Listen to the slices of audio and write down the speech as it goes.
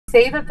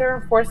say that they're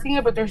enforcing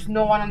it, but there's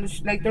no one on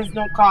the like. There's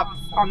no cops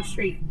on the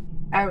street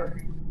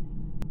ever.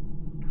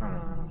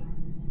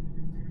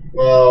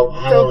 Well,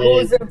 I So don't know.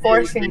 who's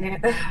enforcing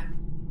it?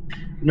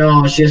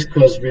 No, it's just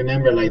because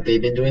remember, like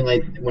they've been doing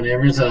like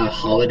whenever it's a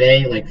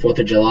holiday, like 4th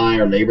of July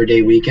or Labor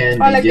Day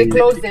weekend. Oh, like they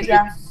closed it,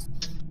 yeah.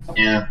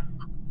 Yeah.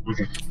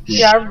 Okay.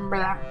 Yeah, I remember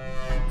that.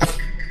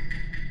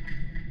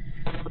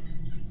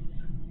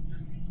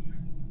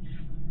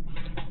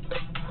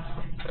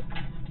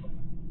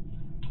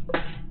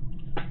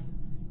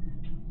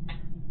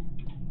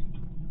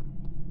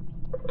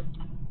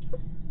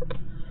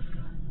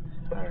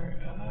 Alright,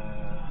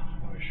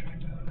 where should I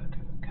go? To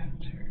the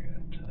cafeteria.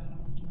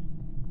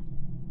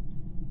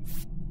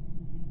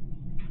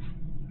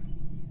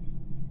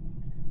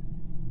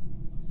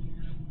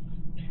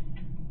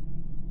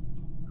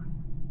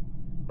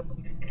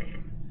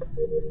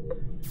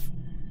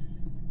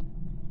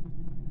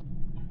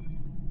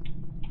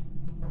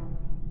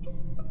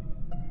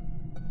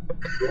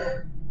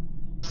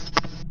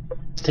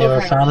 They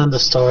were found in the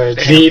storage.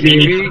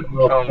 Maybe.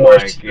 Oh Of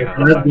course. my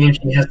god. That game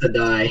she has to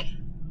die.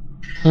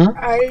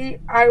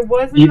 I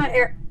was in the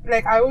air,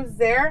 like I was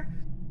there.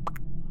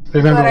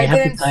 Remember, But we I have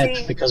to didn't type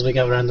see- because we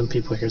got random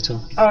people here too.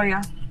 Oh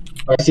yeah.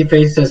 Icy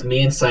Face says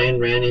me and Cyan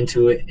ran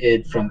into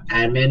it from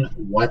admin.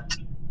 What?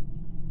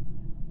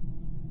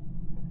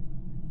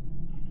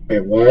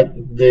 Wait, what?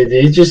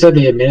 They just said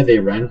they admitted they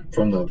ran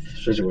from the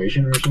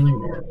situation or something,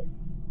 or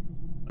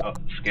Oh,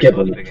 Skip skip it.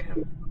 listing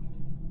him.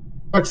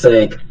 fuck's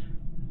sake.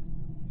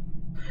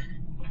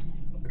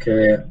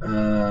 Okay,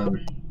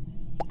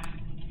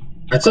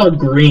 I saw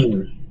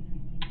green,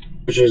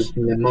 which is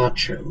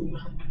Nemacho,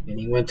 and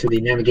he went to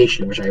the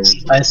navigation, which I was.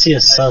 Spicy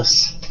is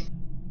sus.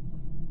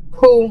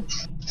 Who?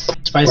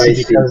 Spicy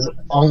Spicy. because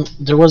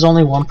there was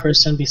only one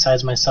person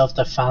besides myself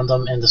that found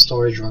them in the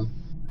storage room.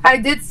 I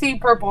did see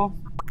purple,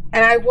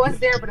 and I was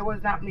there, but it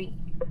was not me.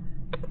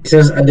 He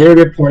says they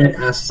reported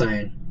as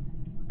Cyan.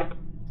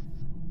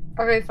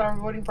 Okay, so I'm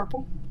voting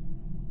purple.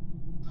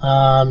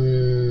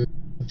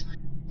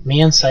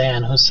 Me and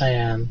Cyan. Who's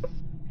Cyan?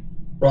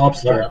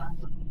 Robster.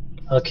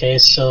 Okay,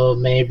 so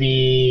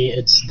maybe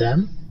it's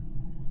them.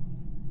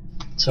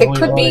 So It who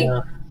could are be.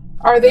 we,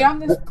 Are they on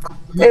this?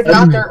 If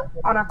not, they're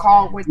on a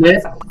call with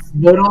Let's themselves.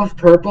 vote off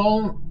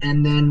purple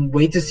and then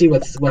wait to see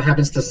what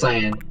happens to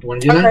Cyan. You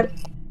want to do that? Okay.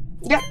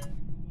 Yep.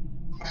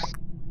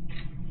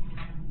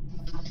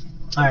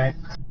 Alright.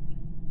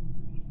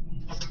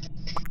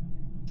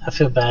 I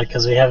feel bad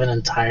because we have an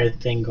entire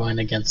thing going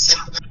against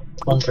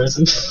one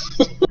person.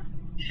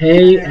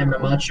 Hey, and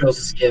Mamacho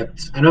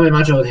skipped. I know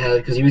Mamacho had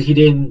because he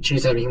didn't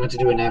chase at me. He went to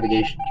do a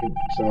navigation.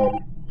 So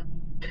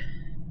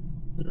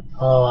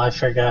Oh, I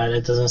forgot.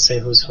 It doesn't say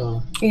who's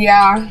who.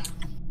 Yeah.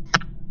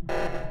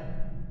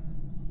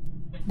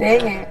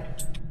 Dang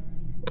it.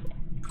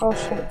 Oh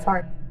shit,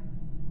 sorry.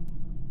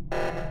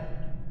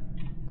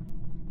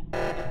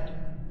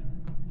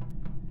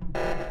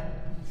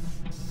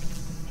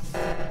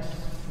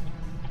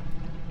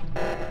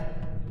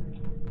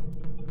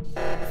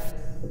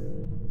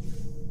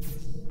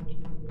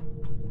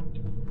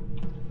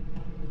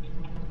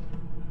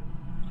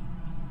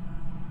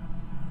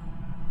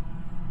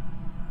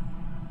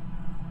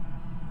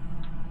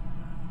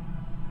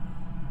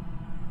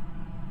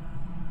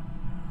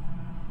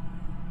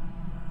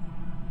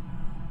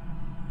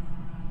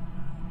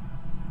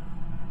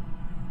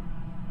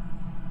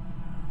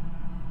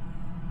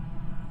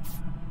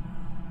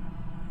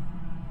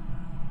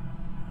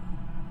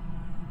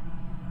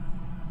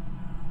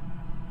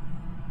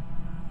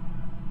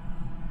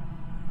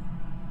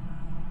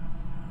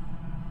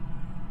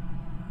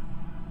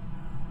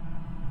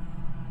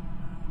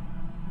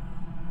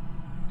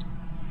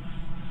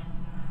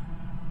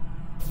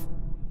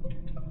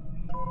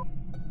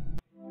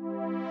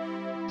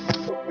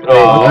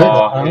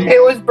 Oh,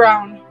 It was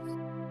Brown.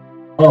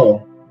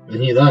 oh,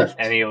 and he left.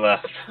 and he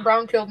left.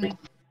 Brown killed me.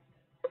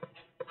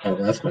 Oh,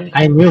 that's funny.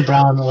 I knew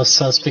Brown was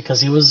sus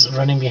because he was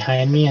running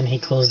behind me and he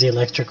closed the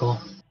electrical.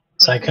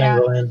 So I couldn't Yeah.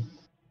 go in.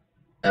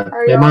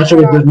 Mamacho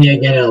was with me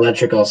again at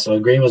electrical, so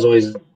green was always